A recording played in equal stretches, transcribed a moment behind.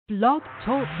Blog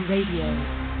Talk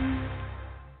Radio.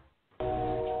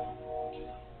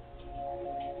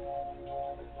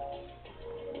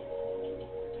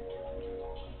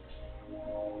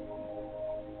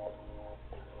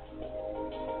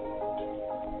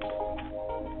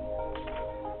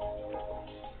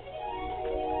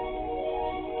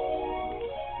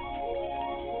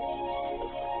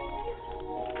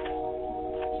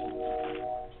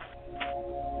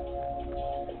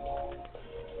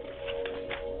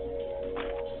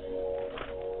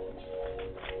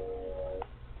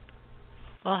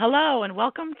 Well, hello and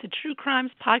welcome to True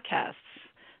Crimes Podcasts.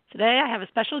 Today I have a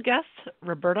special guest,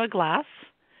 Roberta Glass,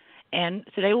 and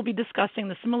today we'll be discussing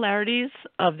the similarities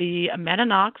of the Amanda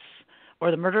Knox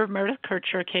or the Murder of Meredith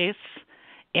Kercher case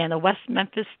and the West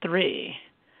Memphis 3.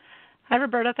 Hi,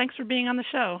 Roberta. Thanks for being on the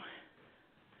show.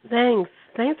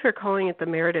 Thanks for calling it the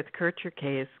Meredith Kercher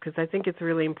case, because I think it's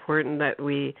really important that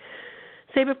we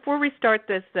say before we start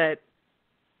this that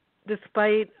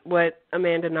despite what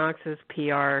Amanda Knox's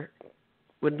PR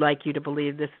would like you to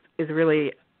believe, this is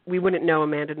really, we wouldn't know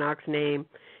Amanda Knox's name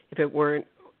if it weren't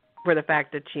for the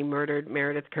fact that she murdered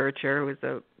Meredith Kercher, who was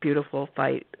a beautiful,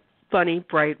 funny,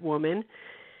 bright woman.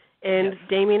 And yes.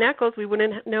 Damien Echols, we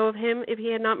wouldn't know of him if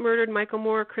he had not murdered Michael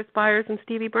Moore, Chris Byers, and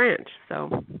Stevie Branch.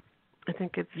 So I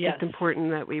think it's just important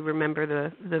that we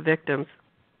remember the victims.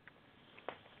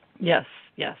 Yes.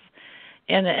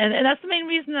 And that's the main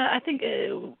reason that I think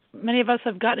many of us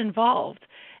have got involved.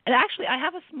 And actually, I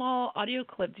have a small audio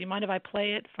clip. Do you mind if I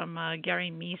play it from Gary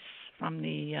Meece from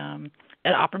the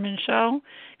Ed Opperman show?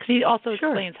 Because he also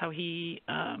explains how he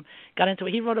got into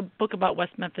it. He wrote a book about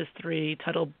West Memphis 3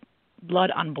 titled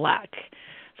Blood on Black.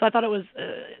 So I thought it was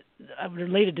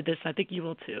related to this. I think you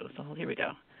will too. So here we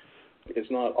go.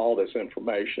 It's not all this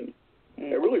information.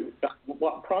 It really,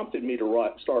 what prompted me to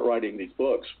start writing these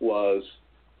books was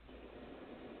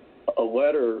a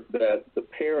letter that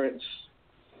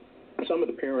some of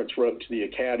the parents wrote to the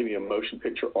Academy of Motion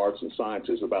Picture Arts and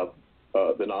Sciences about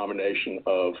the nomination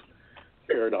of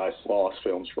Paradise Lost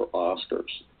films for Oscars.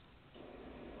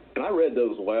 And I read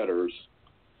those letters,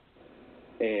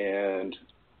 and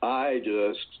I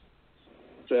just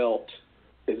felt,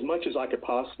 as much as I could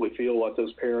possibly feel what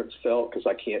those parents felt, because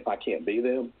I can't be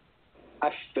them, I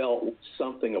felt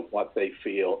something of what they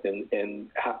feel, and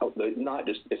how it's not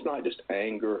just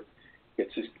anger.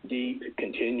 It's this deep,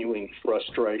 continuing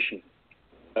frustration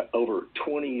over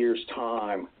 20 years'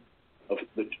 time of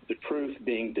the truth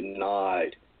being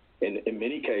denied, and in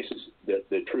many cases,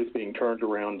 the truth being turned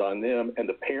around on them, and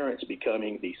the parents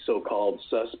becoming the so-called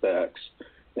suspects,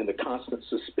 and the constant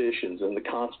suspicions and the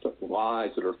constant lies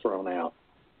that are thrown out.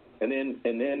 And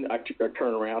then I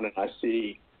turn around and I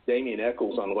see Damien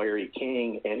Echols on Larry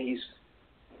King, and he's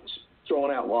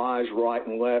throwing out lies right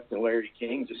and left, and Larry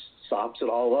King just sops it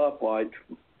all up like,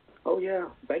 oh, yeah,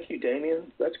 thank you,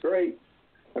 Damien. That's great.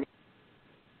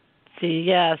 So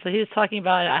he was talking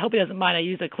about, I hope he doesn't mind I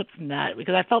use a clip from that,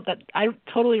 because I felt that I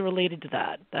totally related to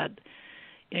that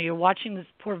you're watching these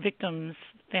poor victims'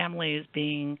 families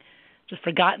being just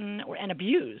forgotten and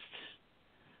abused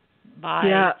by...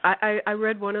 Yeah, I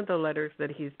read one of the letters that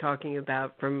he's talking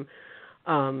about from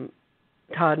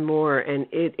Todd Moore, and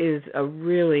it is a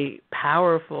really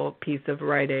powerful piece of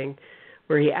writing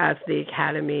where he asked the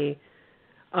Academy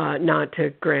not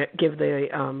to give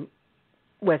the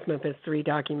West Memphis 3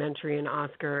 documentary an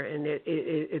Oscar, and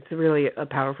it's really a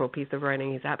powerful piece of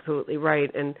writing. He's absolutely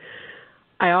right. And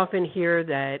I often hear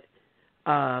that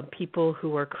people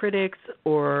who are critics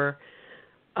or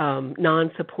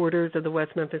non-supporters of the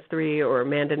West Memphis 3 or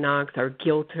Amanda Knox are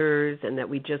guilters, and that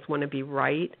we just want to be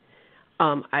right.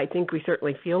 I think we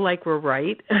certainly feel like we're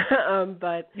right,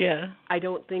 but I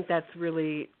don't think that's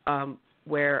really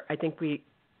where I think we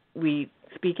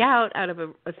speak out of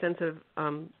a sense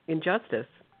of injustice.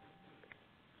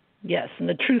 Yes, and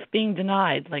the truth being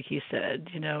denied, like you said,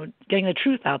 getting the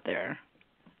truth out there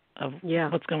of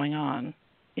what's going on.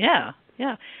 Yeah.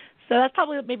 So that's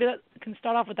probably, maybe that can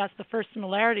start off with, that's the first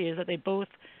similarity, is that they both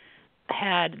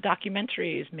had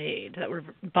documentaries made that were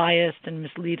biased and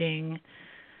misleading.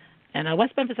 And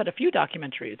West Memphis had a few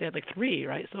documentaries. They had like 3,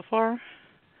 right, so far?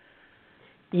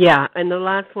 Yeah, and the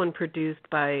last one produced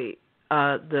by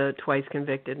the twice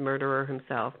convicted murderer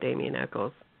himself, Damien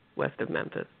Echols, west of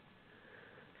Memphis.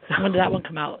 So, when did that one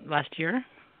come out? Last year?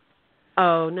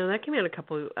 Oh, no, that came out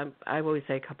I always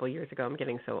say a couple of years ago. I'm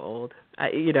getting so old.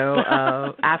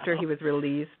 After he was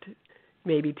released,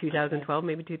 maybe 2012,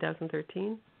 maybe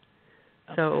 2013.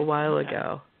 So a while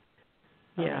ago.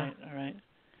 Yeah. All right.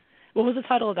 What was the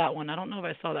title of that one? I don't know if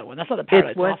I saw that one. That's not the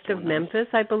Paradise Lost one. It's West of Memphis,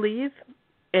 I believe.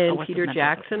 And Peter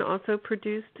Jackson also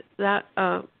produced that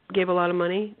gave a lot of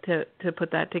money to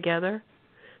put that together.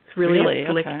 It's really a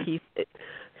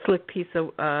slick piece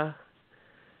of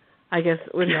I guess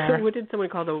what did someone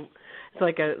call it's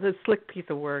like the slick piece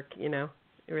of work, It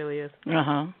really is.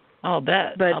 I'll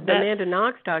bet. But the Amanda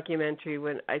Knox documentary,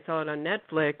 when I saw it on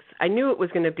Netflix, I knew it was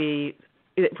going to be,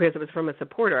 because it was from a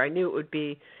supporter, I knew it would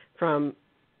be from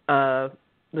the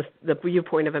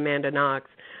viewpoint of Amanda Knox.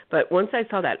 But once I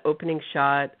saw that opening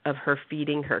shot of her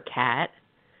feeding her cat,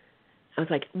 I was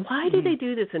like, why do they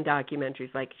do this in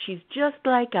documentaries? Like, she's just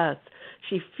like us.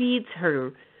 She feeds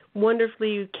her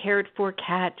wonderfully cared for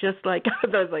cat just like us.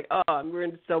 I was like, we're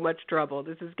in so much trouble.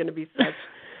 This is going to be such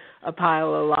a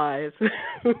pile of lies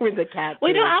with the cat.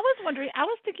 Well, I was wondering, I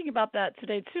was thinking about that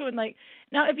today too. And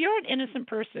now if you're an innocent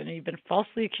person and you've been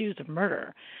falsely accused of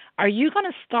murder, are you going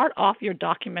to start off your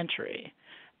documentary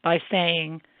by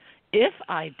saying, if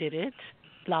I did it,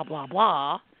 blah, blah,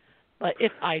 blah, but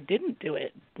if I didn't do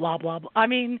it, blah, blah, blah. I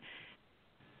mean,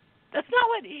 that's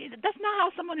not how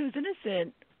someone who's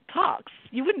innocent talks.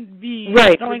 You wouldn't be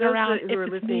going around. Right. Who are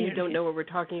listening who don't know what we're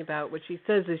talking about, what she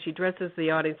says is she dresses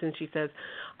the audience and she says,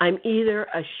 I'm either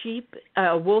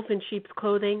a wolf in sheep's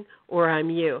clothing, or I'm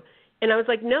you. And I was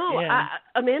like, no,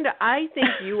 Amanda, I think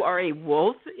you are a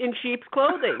wolf in sheep's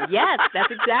clothing. Yes,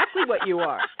 that's exactly what you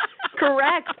are.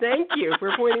 Correct. Thank you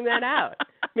for pointing that out.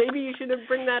 Maybe you should have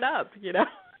bring that up,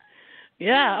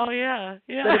 Yeah, yeah.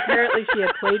 But apparently she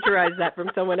had plagiarized that from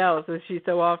someone else, as she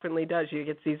so oftenly does. She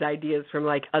gets these ideas from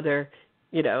other,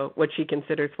 what she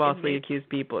considers falsely accused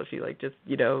people. She just,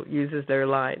 uses their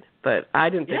line. But I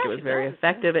didn't think it was very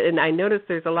effective. And I noticed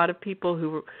there's a lot of people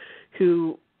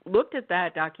who looked at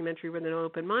that documentary with an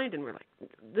open mind and were like,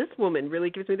 this woman really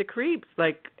gives me the creeps.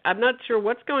 I'm not sure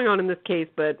what's going on in this case,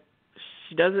 but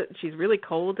she's really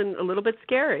cold and a little bit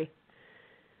scary.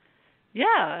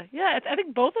 Yeah. I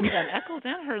think both of them, Echols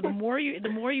and her. The more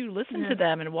you listen to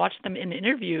them and watch them in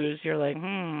interviews, you're like,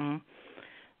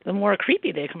 the more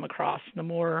creepy they come across. The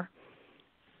more,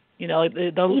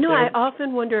 I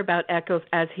often wonder about Echols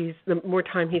as the more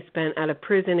time he's spent out of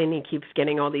prison, and he keeps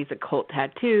getting all these occult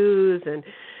tattoos, and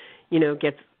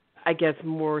gets, I guess,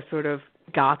 more sort of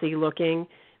gothy looking.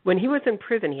 When he was in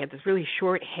prison, he had this really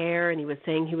short hair, and he was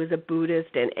saying he was a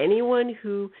Buddhist, and anyone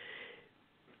who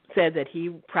said that he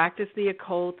practiced the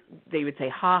occult, they would say,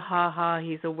 ha, ha, ha,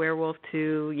 he's a werewolf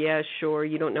too. Yeah, sure,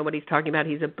 you don't know what he's talking about.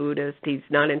 He's a Buddhist. He's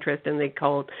not interested in the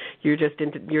occult. You're just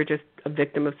a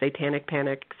victim of satanic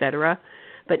panic, etc.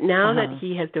 But now that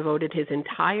he has devoted his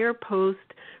entire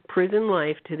post-prison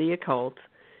life to the occult,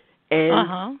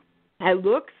 and it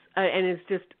looks, and is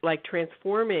just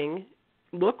transforming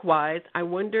look-wise, I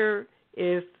wonder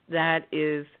if that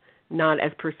is not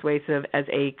as persuasive as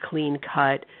a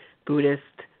clean-cut Buddhist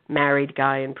married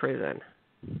guy in prison.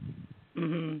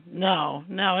 No,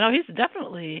 he's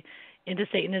definitely into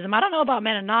Satanism. I don't know about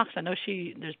Amanda Knox. I know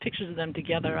there's pictures of them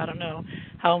together. I don't know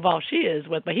how involved she is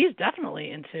with, but he's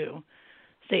definitely into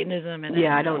Satanism. And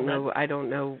I don't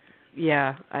know.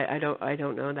 Yeah, I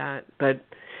don't know that, but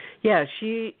yeah,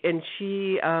 she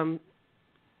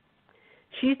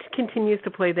continues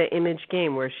to play the image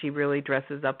game where she really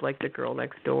dresses up like the girl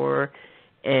next door,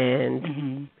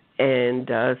 and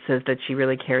says that she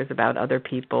really cares about other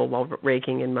people while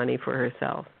raking in money for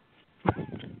herself.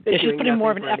 Yeah, she's putting more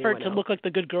of an effort to look like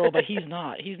the good girl, but he's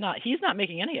not. He's not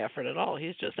making any effort at all.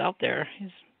 He's just out there.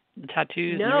 He's the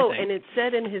tattoos. No, and everything. And it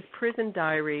said in his prison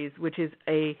diaries, which is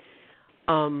that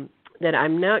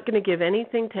I'm not going to give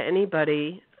anything to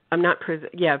anybody.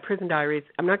 Prison diaries.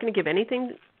 I'm not going to give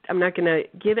anything. I'm not going to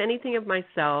give anything of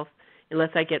myself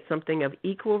unless I get something of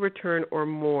equal return or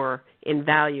more in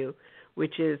value,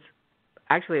 which is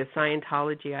actually a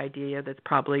Scientology idea that's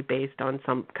probably based on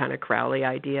some kind of Crowley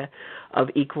idea of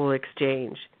equal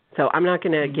exchange. So I'm not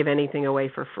going to give anything away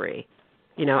for free.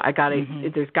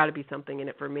 There's got to be something in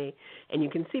it for me. And you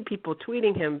can see people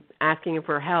tweeting him, asking him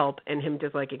for help, and him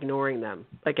just ignoring them.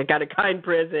 I got a guy in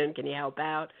prison. Can you help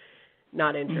out?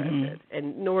 Not interested.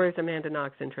 And nor is Amanda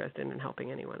Knox interested in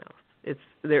helping anyone else.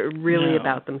 They're really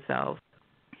about themselves.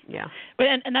 Yeah. But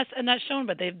and that's shown.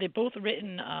 But they've both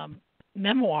written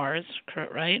memoirs,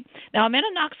 right? Now Amanda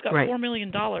Knox got $4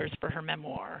 million for her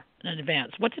memoir in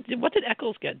advance. What did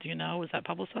Echols get? Do you know? Was that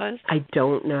publicized? I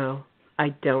don't know.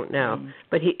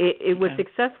 But it was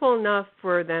successful enough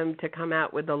for them to come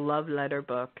out with a love letter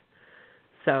book.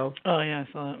 So I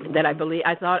saw that.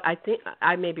 I think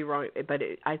I may be wrong, but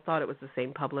I thought it was the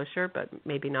same publisher, but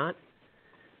maybe not.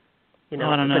 I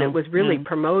don't know. But it was really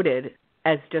promoted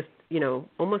as just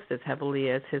almost as heavily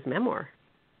as his memoir.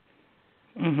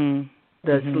 The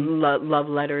love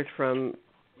letters from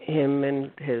him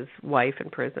and his wife in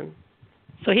prison.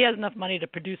 So he has enough money to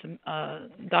produce a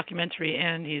documentary,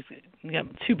 and he's got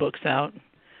 2 books out,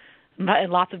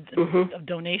 and lots of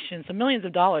donations, so millions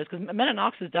of dollars. Because Amanda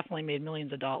Knox has definitely made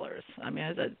millions of dollars. I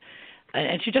mean,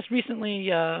 and she just recently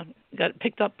got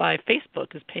picked up by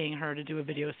Facebook, is paying her to do a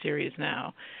video series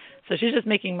now. So she's just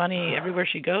making money everywhere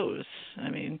she goes. I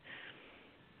mean,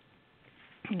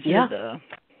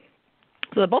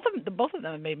 so both of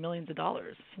them have made millions of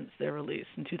dollars since their release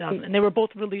in 2000, and they were both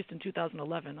released in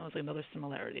 2011. That was another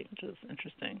similarity, which is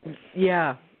interesting.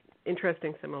 Yeah,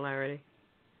 interesting similarity.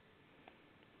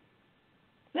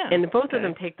 Yeah, and both of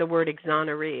them take the word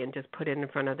exoneree and just put it in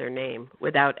front of their name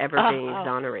without ever being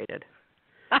exonerated.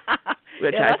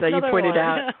 Which I thought you pointed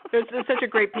out. It's such a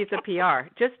great piece of PR.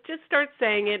 Just start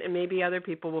saying it, and maybe other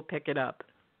people will pick it up.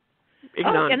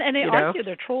 And they argue.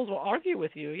 Their trolls will argue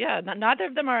with you. Yeah, neither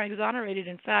of them are exonerated.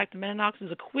 In fact, Amanda Knox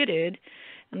was acquitted,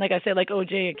 and like I said, like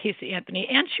O.J. and Casey Anthony,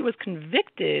 and she was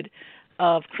convicted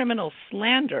of criminal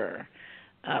slander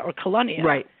or calumnia.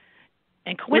 Right.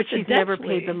 And which she's never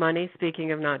paid the money.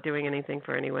 Speaking of not doing anything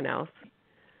for anyone else.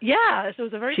 Yeah, so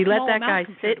it was a very small amount. She let that guy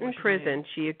sit in prison.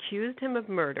 She accused him of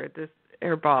murder.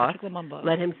 Her boss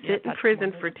let him sit in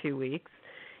prison for 2 weeks,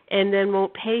 and then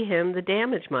won't pay him the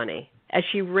damage money. As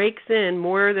she rakes in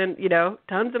more than,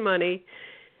 tons of money,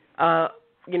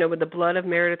 with the blood of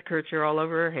Meredith Kercher all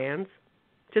over her hands,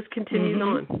 just continues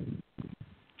on.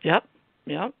 Yep.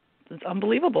 It's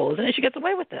unbelievable, isn't it? She gets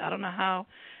away with it. I don't know how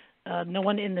no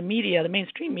one in the media, the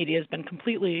mainstream media, has been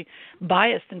completely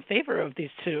biased in favor of these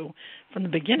two from the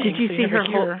beginning. Did you see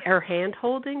her hand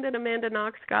holding that Amanda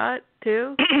Knox got,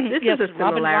 too? This yes, is a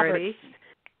similarity.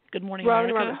 Good Morning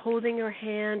Robin America. Roberts holding her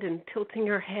hand and tilting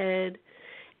her head.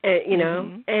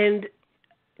 And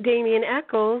Damien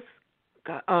Echols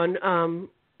on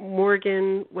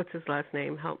Morgan, what's his last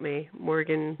name? Help me.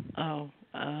 Morgan.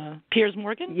 Piers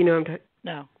Morgan? You know what I'm talking?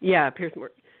 No. Yeah, Piers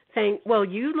Morgan. Saying, well,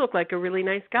 you look like a really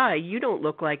nice guy. You don't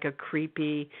look like a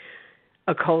creepy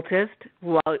occultist.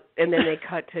 Well, and then they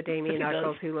cut to Damien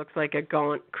Echols, who looks like a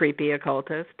gaunt, creepy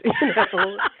occultist.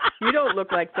 You don't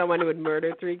look like someone who would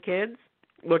murder 3 kids,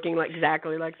 looking like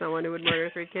exactly like someone who would murder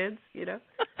 3 kids,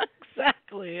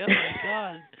 Exactly. Oh, my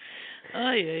God.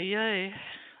 Ay.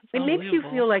 It makes you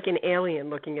feel like an alien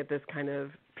looking at this kind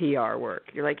of PR work.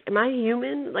 You're like, am I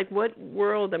human? Like, what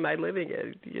world am I living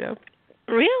in,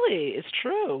 Really, it's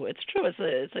true. It's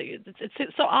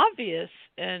so obvious,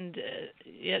 and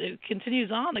yet it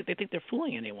continues on like they think they're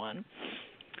fooling anyone.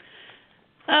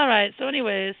 All right. So,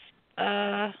 anyways,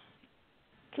 so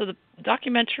the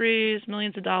documentaries,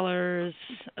 millions of dollars,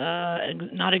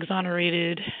 not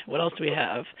exonerated. What else do we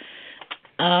have?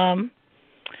 I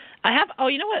have. Oh,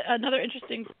 you know what? Another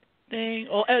interesting thing.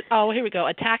 Oh, here we go.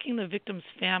 Attacking the victims'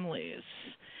 families.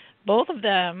 Both of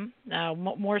them now,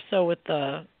 more so with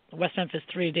the West Memphis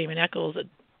 3, Damien Echols,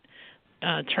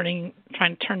 trying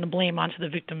to turn the blame onto the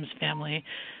victim's family,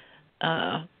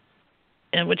 and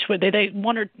which they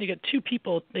wanted to get 2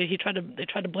 people. They tried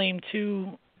to blame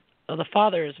 2 of the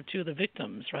fathers of 2 of the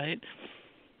victims, right?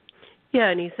 Yeah,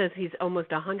 and he says he's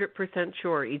almost 100%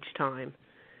 sure each time.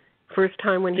 First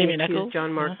time when he Damien accused Echols?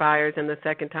 John Mark Byers, and the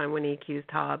second time when he accused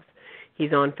Hobbs,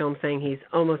 he's on film saying he's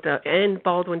almost and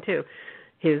Baldwin too,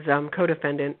 his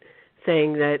co-defendant,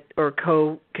 saying that, or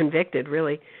co-convicted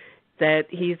really, that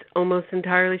he's almost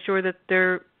entirely sure that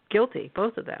they're guilty,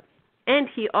 both of them. And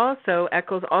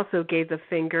Echols also gave the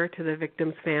finger to the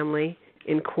victim's family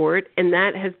in court, and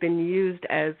that has been used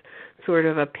as sort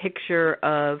of a picture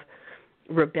of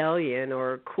rebellion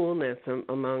or coolness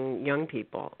among young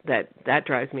people. That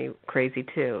drives me crazy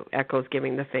too. Echols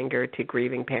giving the finger to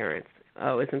grieving parents.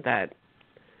 Oh, isn't that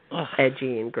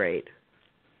edgy and great?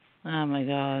 Oh my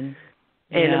God.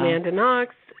 And Amanda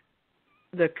Knox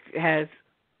has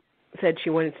said she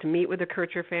wants to meet with the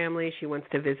Kercher family. She wants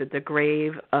to visit the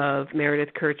grave of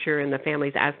Meredith Kercher, and the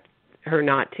family's asked her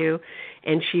not to.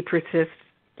 And she persists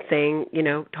saying,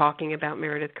 talking about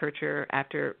Meredith Kercher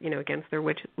after, against their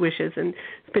wishes, and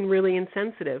it's been really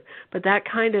insensitive. But that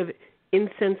kind of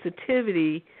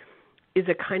insensitivity is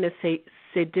a kind of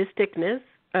sadisticness,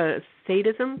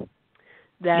 sadism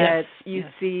that you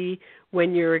see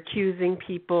when you're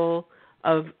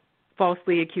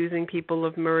falsely accusing people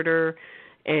of murder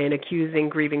and accusing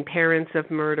grieving parents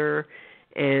of murder.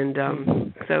 And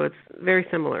so it's very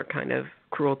similar kind of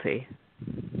cruelty.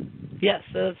 Yes,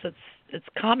 it's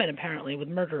common apparently with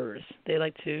murderers. They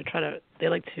like to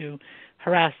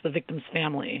harass the victim's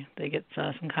family. They get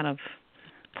some kind of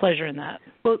pleasure in that.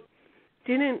 Well,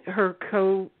 didn't her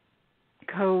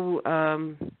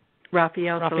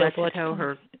Raphael Celestino,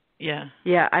 her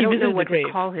I don't know what to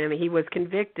call him. He was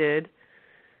convicted.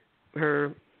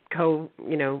 Her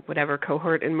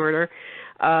cohort in murder.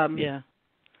 Yeah.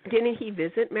 Didn't he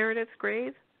visit Meredith's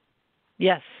grave?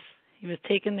 Yes. He was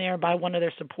taken there by one of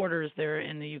their supporters there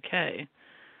in the UK.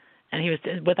 And he was,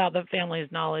 without the family's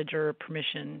knowledge or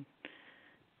permission,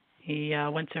 he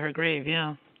went to her grave,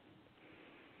 yeah.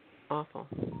 Awful.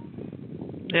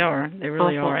 They are. They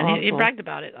really awful, are. And awful. he bragged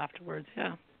about it afterwards,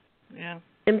 yeah. Yeah.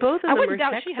 And both of them are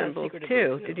sex she had a symbols, secret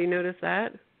too. about it, Did you notice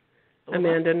that? Oh,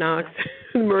 Amanda Knox,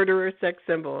 murderer, sex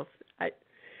symbols.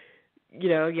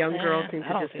 Young girls seem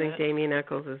to just think Damien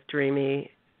Echols is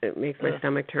dreamy. It makes my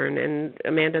stomach turn. And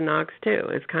Amanda Knox, too,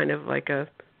 is kind of like a...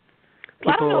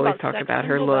 People always talk about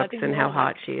her looks and how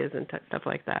hot she is and stuff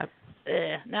like that.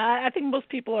 No, I think most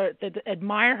people that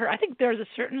admire her. I think there's a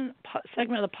certain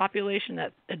segment of the population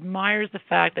that admires the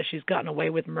fact that she's gotten away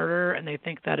with murder, and they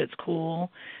think that it's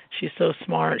cool. She's so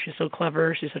smart. She's so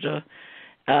clever. She's such a...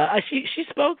 She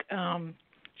spoke...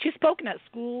 She's spoken at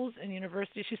schools and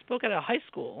universities. She spoke at a high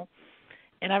school.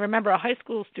 And I remember a high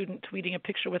school student tweeting a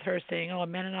picture with her saying, "Oh,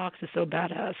 Amanda Knox is so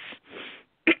badass,"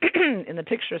 in the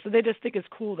picture. So they just think it's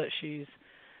cool that she's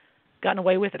gotten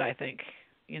away with it, I think,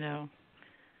 You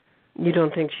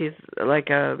don't think she's like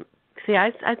a... See,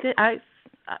 I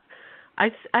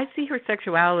see her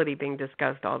sexuality being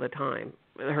discussed all the time.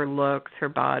 Her looks, her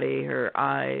body, her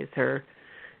eyes, her...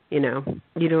 You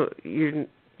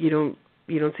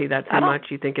don't see that so much.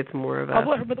 You think it's more of a...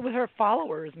 With her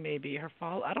followers, maybe. I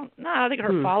don't know. I think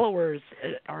her followers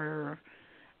are...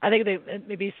 I think they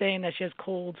may be saying that she has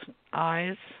cold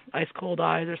eyes, ice cold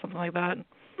eyes or something like that.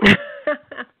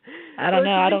 I don't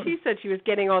know. She said she was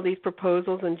getting all these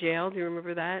proposals in jail. Do you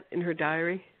remember that in her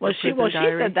diary? She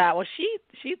said that. Well,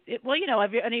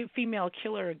 if any female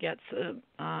killer gets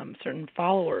certain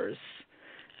followers,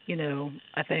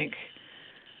 I think...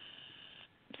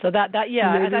 So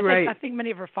I think many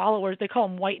of her followers, they call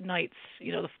them white knights.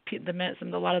 The men,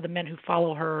 a lot of the men who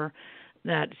follow her,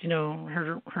 that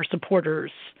her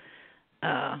supporters,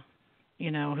 who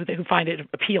find it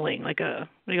appealing, like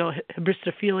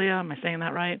hybristophilia. Am I saying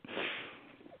that right?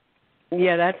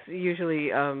 Yeah, that's usually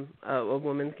a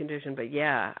woman's condition. But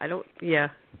yeah, I don't. Yeah.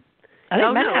 I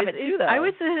think men have it too, though. I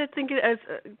would think it as,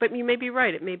 but you may be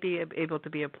right. It may be able to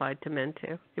be applied to men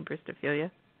too. Hybristophilia.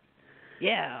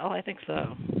 Yeah, I think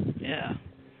so. Yeah.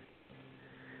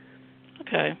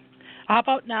 Okay. How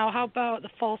about the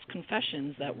false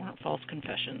confessions that weren't false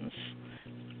confessions?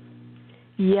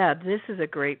 Yeah, this is a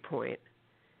great point.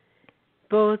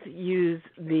 Both use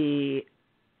the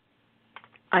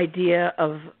idea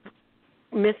of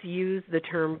misuse the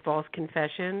term false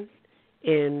confession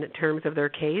in terms of their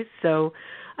case. So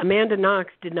Amanda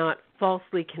Knox did not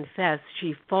falsely confess.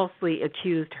 She falsely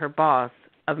accused her boss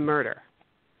of murder.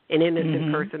 An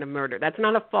innocent person of murder. That's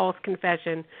not a false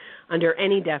confession under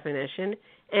any definition.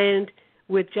 And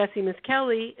with Jesse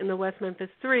Misskelley in the West Memphis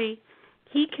 3,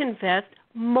 he confessed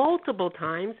multiple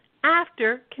times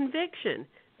after conviction.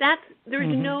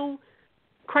 There's no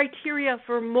criteria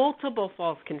for multiple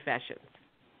false confessions.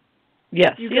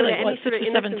 Yes, you go to any sort of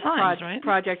 7 times, right?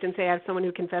 project and say, I have someone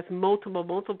who confessed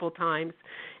multiple times,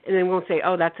 and then won't say,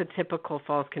 oh, that's a typical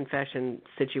false confession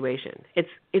situation.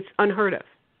 It's unheard of.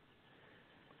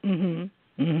 Yeah.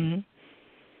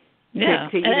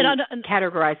 To even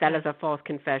categorize that as a false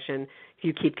confession, if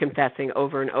you keep confessing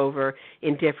over and over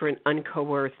in different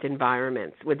uncoerced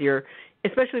environments,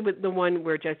 especially with the one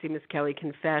where Jesse Misskelley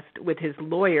confessed with his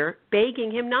lawyer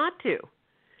begging him not to.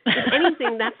 If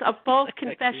anything, that's a false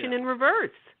confession in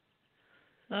reverse.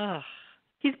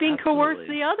 He's being coerced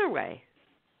the other way,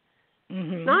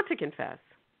 not to confess.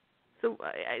 So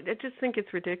I just think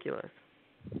it's ridiculous.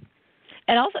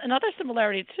 And also another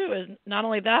similarity, too, is not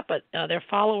only that, but their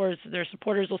followers, their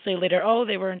supporters will say later, oh,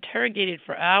 they were interrogated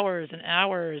for hours and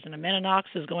hours, and Amanda Knox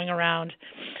is going around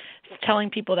telling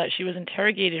people that she was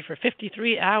interrogated for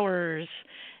 53 hours.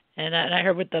 And I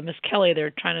heard with the Misskelley,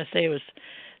 they're trying to say it was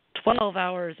 12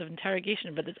 hours of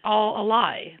interrogation, but it's all a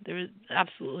lie. There is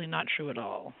absolutely not true at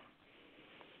all.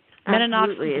 Amanda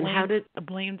Knox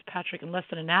blamed Patrick in less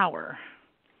than an hour.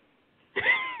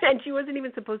 And she wasn't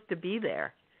even supposed to be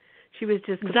there. She was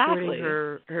just supporting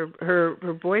her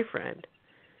boyfriend.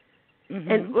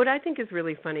 And what I think is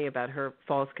really funny about her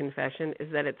false confession is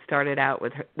that it started out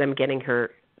with them getting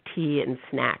her tea and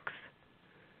snacks.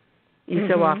 You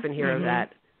so often hear of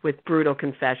that with brutal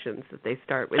confessions that they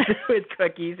start with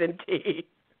cookies and tea.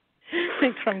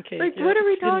 Crumb cake. Like, what are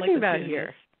we talking about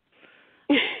here?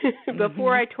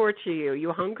 Before I torture you,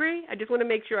 you hungry? I just want to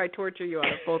make sure I torture you on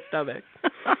a full stomach.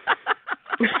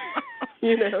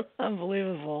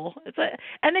 Unbelievable.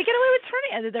 And they get away with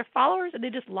turning their followers, and they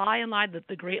just lie and lie,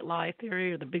 the great lie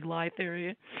theory or the big lie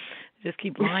theory. They just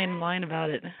keep lying and lying about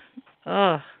it.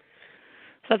 Ugh.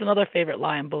 That's another favorite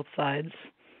lie on both sides.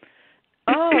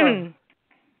 Oh.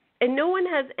 And no one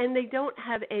has, and they don't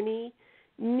have any,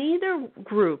 neither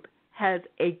group has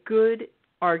a good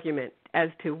argument as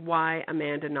to why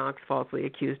Amanda Knox falsely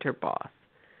accused her boss.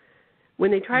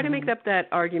 When they try to make up that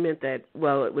argument that,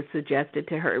 well, it was suggested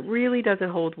to her, it really doesn't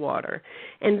hold water.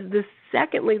 And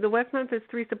secondly, the West Memphis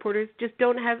 3 supporters just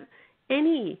don't have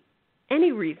any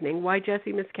reasoning why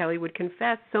Jesse Misskelley would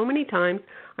confess so many times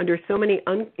under so many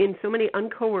in so many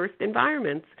uncoerced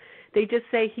environments. They just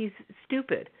say he's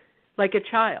stupid, like a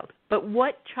child. But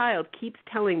what child keeps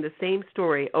telling the same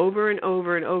story over and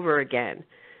over and over again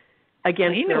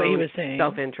against their own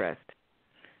self-interest?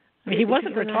 I mean, he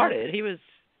wasn't retarded. He was,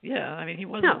 he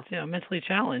wasn't mentally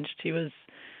challenged. He was,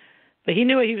 but he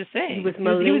knew what he was saying. He was the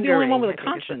only one with a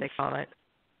conscience. Is what they call it.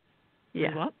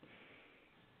 Yeah. What?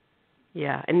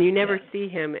 Yeah, and you never see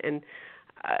him, and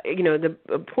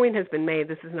the point has been made.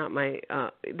 This is not my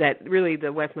that really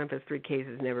the West Memphis 3 case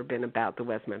has never been about the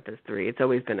West Memphis 3. It's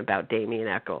always been about Damien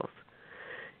Echols,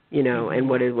 and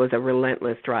what it was a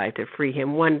relentless drive to free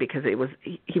him. One, because he was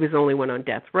the only one on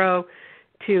death row.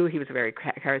 Two, he was very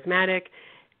charismatic,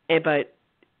 but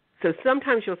so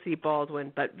sometimes you'll see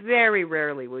Baldwin, but very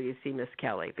rarely will you see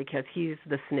Misskelley because he's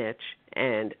the snitch,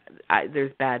 and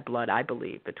there's bad blood, I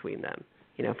believe, between them.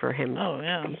 For him,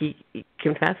 he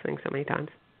confessing so many times.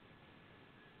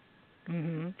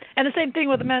 Mm-hmm. And the same thing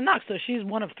with Amanda Knox. So she's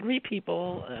one of 3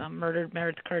 people murdered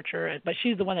Meredith Kercher, but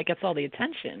she's the one that gets all the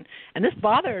attention. And this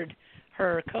bothered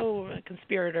her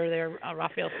co-conspirator there,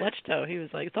 Raphael Fletchtoe. He was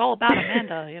like, "It's all about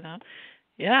Amanda,"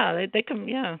 Yeah, they come.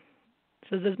 Yeah.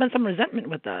 So there's been some resentment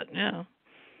with that. Yeah.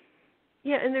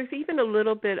 Yeah, and there's even a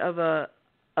little bit of a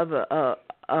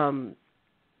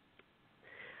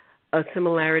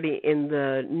similarity in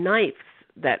the knives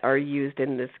that are used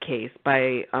in this case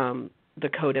by the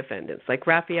co-defendants. Like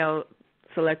Raphael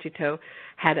Fletchtoe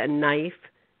had a knife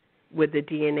with the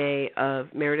DNA of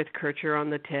Meredith Kercher on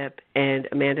the tip and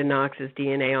Amanda Knox's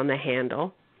DNA on the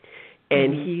handle.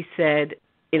 And he said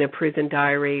in a prison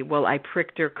diary, well, I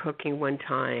pricked her cooking one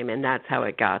time, and that's how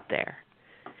it got there.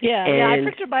 Yeah, I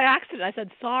pricked her by accident. I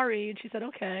said, sorry, and she said,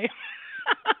 okay.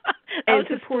 And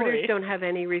supporters don't have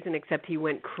any reason except he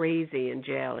went crazy in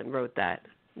jail and wrote that.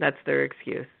 That's their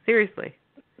excuse. Seriously.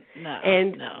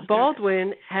 No.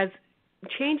 Baldwin has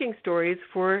changing stories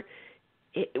for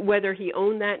whether he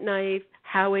owned that knife,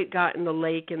 how it got in the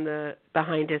lake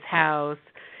behind his house,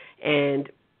 and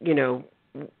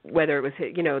whether it was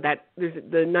that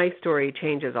the knife story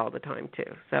changes all the time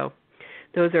too. So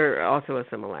those are also a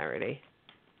similarity.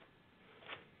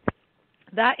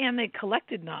 That and they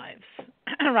collected knives.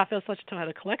 Raphael Fletchtoe had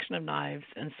a collection of knives,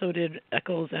 and so did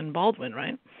Echols and Baldwin,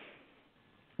 right?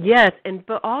 Yes,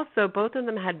 but also both of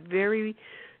them had very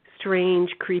strange,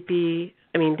 creepy.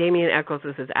 I mean, Damien Echols,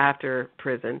 this is after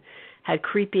prison, had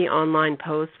creepy online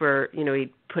posts where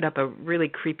he'd put up a really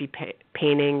creepy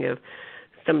painting of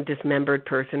some dismembered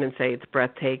person and say it's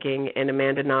breathtaking. And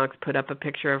Amanda Knox put up a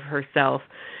picture of herself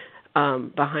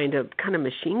behind a kind of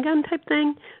machine gun type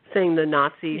thing, saying the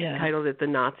Nazi, titled it "The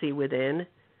Nazi Within."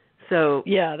 So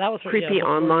that was her, creepy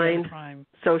online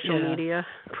social media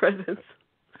presence.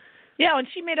 Yeah, and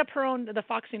she made up her own. The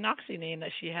Foxy Noxy name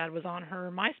that she had was on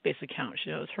her MySpace account.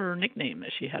 It was her nickname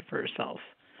that she had for herself.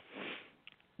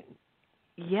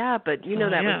 Yeah, but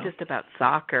that was just about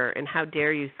soccer, and how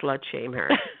dare you slut shame her?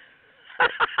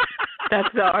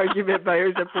 That's the argument by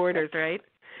her supporters, right?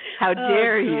 How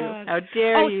dare you? How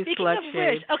dare you slut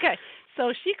shame? Okay,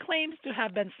 so she claims to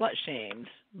have been slut shamed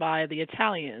by the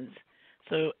Italians.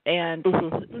 So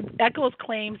Echols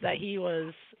claims that he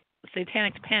was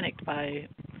satanic panicked by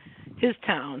his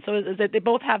town. So they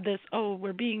both have this,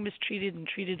 we're being mistreated and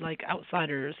treated like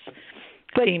outsiders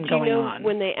theme going on.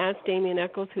 When they asked Damien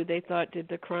Echols who they thought did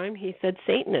the crime, he said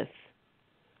Satanists.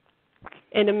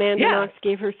 And Amanda Knox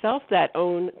gave herself that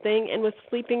own thing and was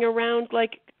sleeping around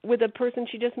like with a person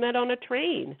she just met on a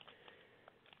train.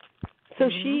 So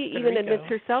she even admits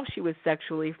herself she was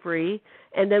sexually free.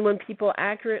 And then when people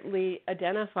accurately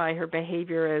identify her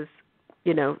behavior as,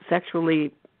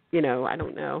 sexually, I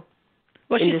don't know,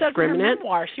 well, she says in her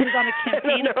memoir she was on a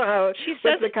campaign. I don't know she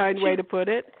says that's the kind way to put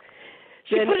it.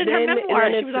 She put in her memoir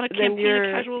she was on a campaign of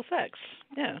casual sex.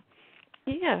 Yeah.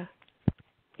 Yeah.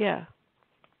 Yeah.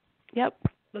 Yep.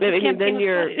 So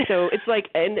it's like,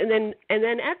 and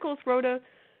then Echols wrote a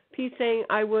piece saying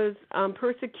I was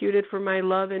persecuted for my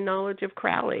love and knowledge of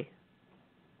Crowley,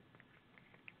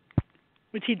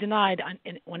 which he denied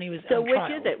when he was on trial. So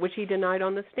which is it? Which he denied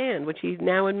on the stand, which he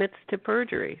now admits to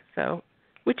perjury. So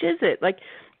which is it? Like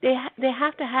they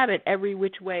have to have it every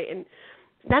which way, and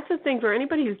that's the thing for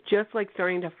anybody who's just like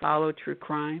starting to follow true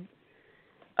crime.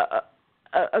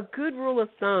 a good rule of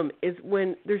thumb is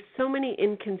when there's so many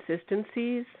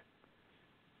inconsistencies,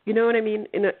 you know what I mean,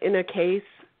 in a case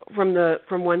from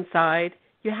one side,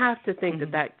 you have to think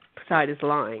that side is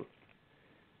lying.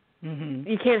 Mm-hmm.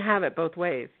 You can't have it both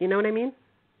ways. You know what I mean?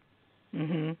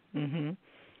 Mm-hmm. Mm-hmm.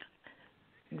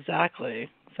 Exactly.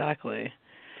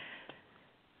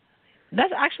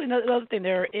 That's actually another thing.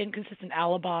 There are inconsistent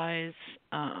alibis.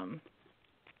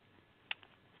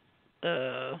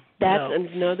 That's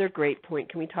another great point.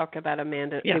 Can we talk about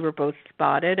Amanda? Yeah. They were both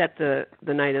spotted at the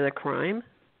night of the crime.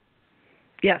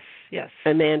 Yes.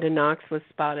 Amanda Knox was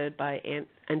spotted by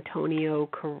Antonio.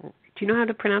 Do you know how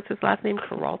to pronounce his last name?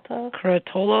 Carolto?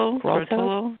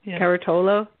 Yeah.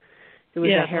 Carolto. Who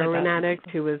was a heroin addict,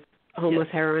 who was a homeless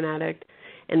heroin addict.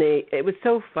 And it was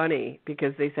so funny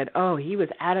because they said, oh, he was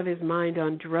out of his mind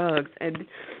on drugs. And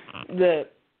the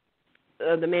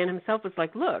man himself was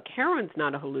like, look, heroin's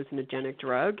not a hallucinogenic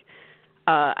drug.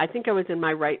 I think I was in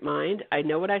my right mind. I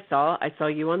know what I saw. I saw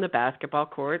you on the basketball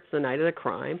courts the night of the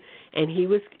crime. And he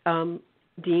was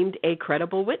deemed a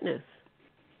credible witness.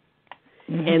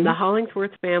 Mm-hmm. And the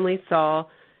Hollingsworth family saw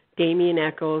Damien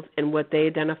Echols and what they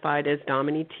identified as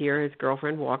Dominique Tier, his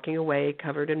girlfriend, walking away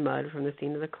covered in mud from the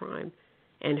scene of the crime.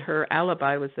 And her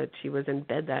alibi was that she was in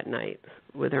bed that night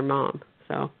with her mom.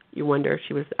 So you wonder if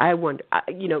she was, I'm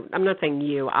not saying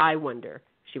you, I wonder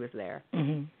if she was there.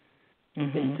 Mm-hmm.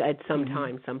 Mm-hmm. At some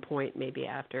time, some point, maybe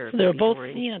after. So they were both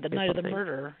seen at the night of the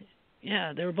murder.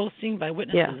 Yeah, they were both seen by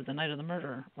witnesses at the night of the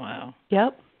murder. Wow.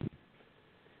 Yep.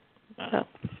 Wow.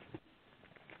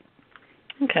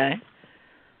 Okay.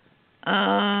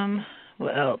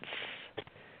 What else?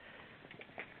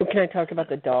 Can I talk about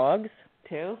the dogs,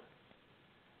 too?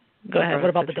 Go ahead. What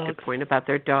about the dogs? Good point about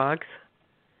their dogs.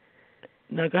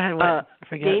 No, go ahead. What? I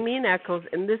forget. Damien Echols,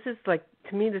 and this is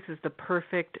to me, this is the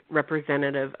perfect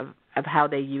representative of how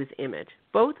they use image.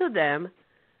 Both of them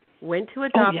went to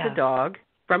adopt a dog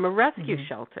from a rescue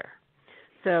shelter.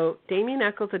 So Damien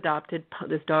Echols adopted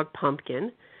this dog,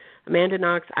 Pumpkin. Amanda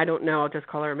Knox, I don't know. I'll just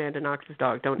call her Amanda Knox's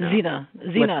dog. Don't know. Zena.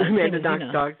 What Amanda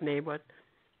Knox's dog's name was.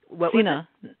 What Zena.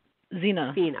 was it?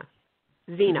 Zena.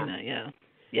 Zena.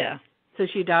 Yeah. So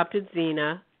she adopted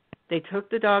Zena. They took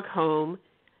the dog home,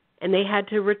 and they had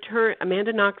to return.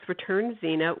 Amanda Knox returned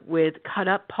Zena with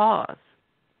cut-up paws.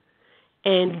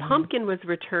 And Pumpkin was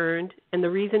returned, and the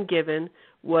reason given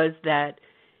was that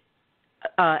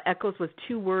Echols was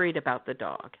too worried about the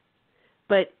dog.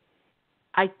 But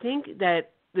I think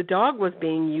that the dog was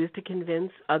being used to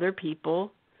convince other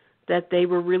people that they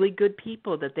were really good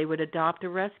people, that they would adopt a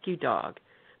rescue dog.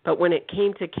 But when it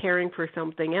came to caring for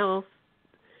something else,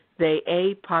 they,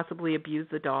 A, possibly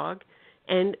abused the dog,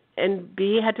 and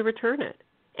B, had to return it.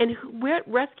 And what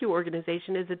rescue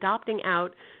organization is adopting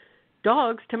out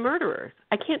dogs to murderers?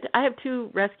 I have 2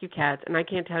 rescue cats, and I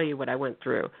can't tell you what I went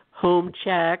through. Home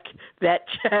check, vet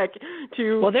check,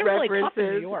 2 well, they're references. really tough in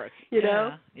New York. You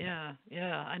know? Yeah.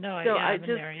 I know. So I've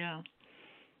been there, yeah.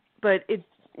 But it's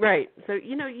right. So,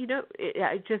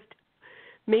 it just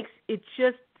makes it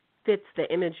just fits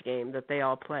the image game that they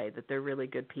all play, that they're really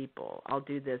good people. I'll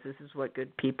do this. This is what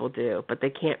good people do. But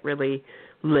they can't really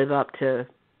live up to,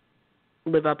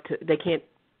 they can't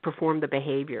perform the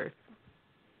behaviors.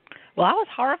 Well, I was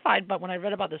horrified, but when I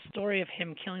read about the story of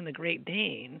him killing the Great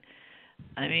Dane,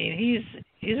 I mean,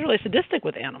 he's really sadistic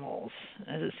with animals,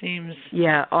 as it seems.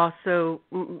 Yeah. Also,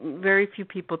 very few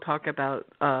people talk about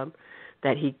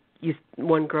that he used.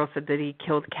 One girl said that he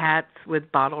killed cats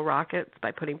with bottle rockets by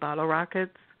putting bottle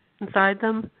rockets inside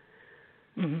them.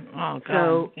 Mm-hmm. Oh God.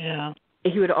 So yeah.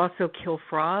 He would also kill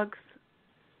frogs.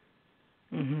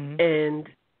 Mm-hmm. And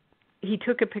he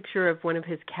took a picture of one of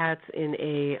his cats in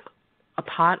a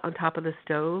pot on top of the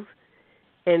stove.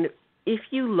 And if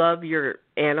you love your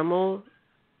animal,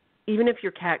 even if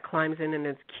your cat climbs in and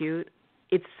it's cute,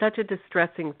 it's such a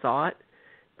distressing thought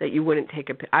that I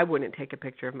wouldn't take a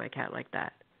picture of my cat like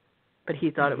that. But he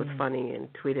thought it was funny and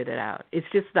tweeted it out. It's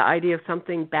just the idea of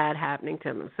something bad happening to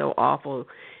them, so awful.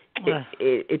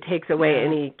 It takes away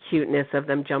any cuteness of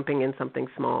them jumping in something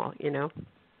small,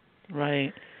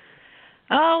 Right.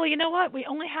 Oh, well, you know what? We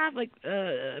only have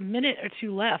a minute or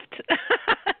 2 left.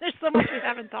 There's so much we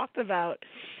haven't talked about.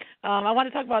 I want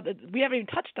to talk about we haven't even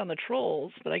touched on the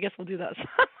trolls, but I guess we'll do that.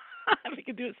 We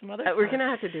could do it some other time. We're going to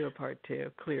have to do a part 2,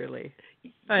 clearly.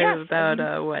 Yes, I have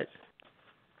about, what?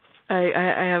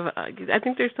 I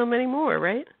think there's so many more,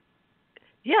 right?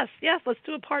 Yes, let's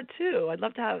do a part 2. I'd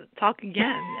love to talk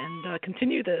again and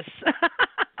continue this.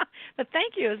 But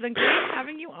thank you. It's been great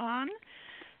having you on.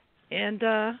 And,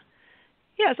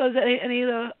 so is there any of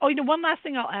the, one last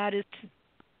thing I'll add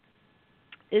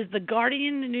is the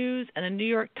Guardian News and the New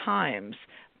York Times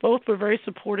both were very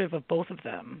supportive of both of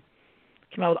them.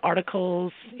 Came out with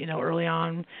articles, early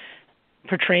on,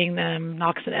 portraying them,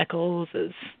 Knox and Echols,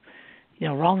 as,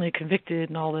 wrongly convicted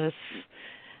and all this,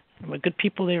 and what good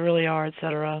people they really are,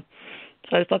 etc.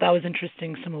 So I just thought that was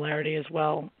interesting similarity as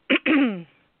well.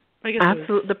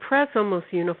 Absolutely. The press almost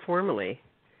uniformly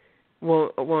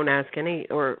won't ask any,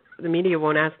 or the media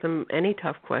won't ask them any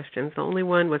tough questions. The only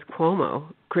one was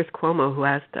Chris Cuomo, who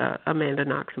asked Amanda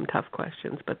Knox some tough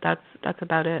questions, but that's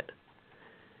about it.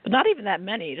 But not even that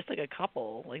many, just like a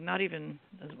couple. Like not even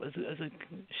as it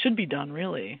should be done,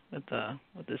 really, with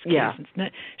this case. Yeah.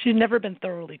 She's never been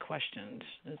thoroughly questioned.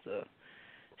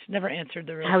 She's never answered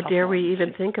the real. How dare ones. we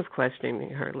even think of questioning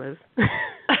her, Liz?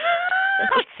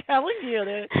 I'm telling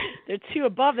you, they're too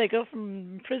above. They go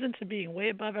from prison to being way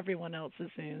above everyone else, it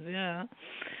seems. Yeah.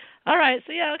 All right.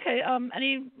 So yeah. Okay.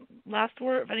 Any last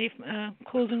word? Any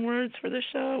closing words for this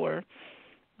show, or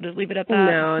just leave it at that?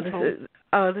 No.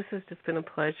 This has just been a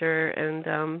pleasure,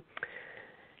 and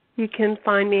you can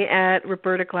find me at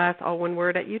Roberta Glass, all one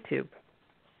word, at YouTube.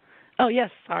 Oh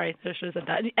yes, sorry, I should have said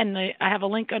that. And I have a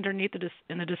link underneath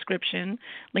in the description,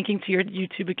 linking to your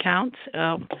YouTube account.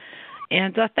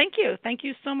 And thank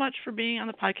you so much for being on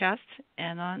the podcast.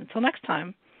 And until next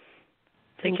time,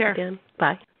 take care. Again.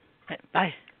 Bye. Right,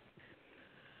 bye.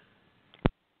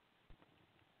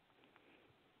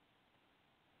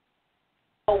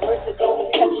 Where's it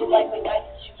going? Catch you like the knife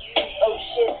that you use. Oh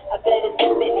shit, I better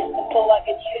admit before I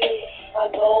could use. My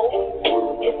goal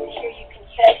is to hear you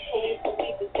confess, please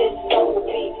believe that this song will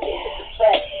be.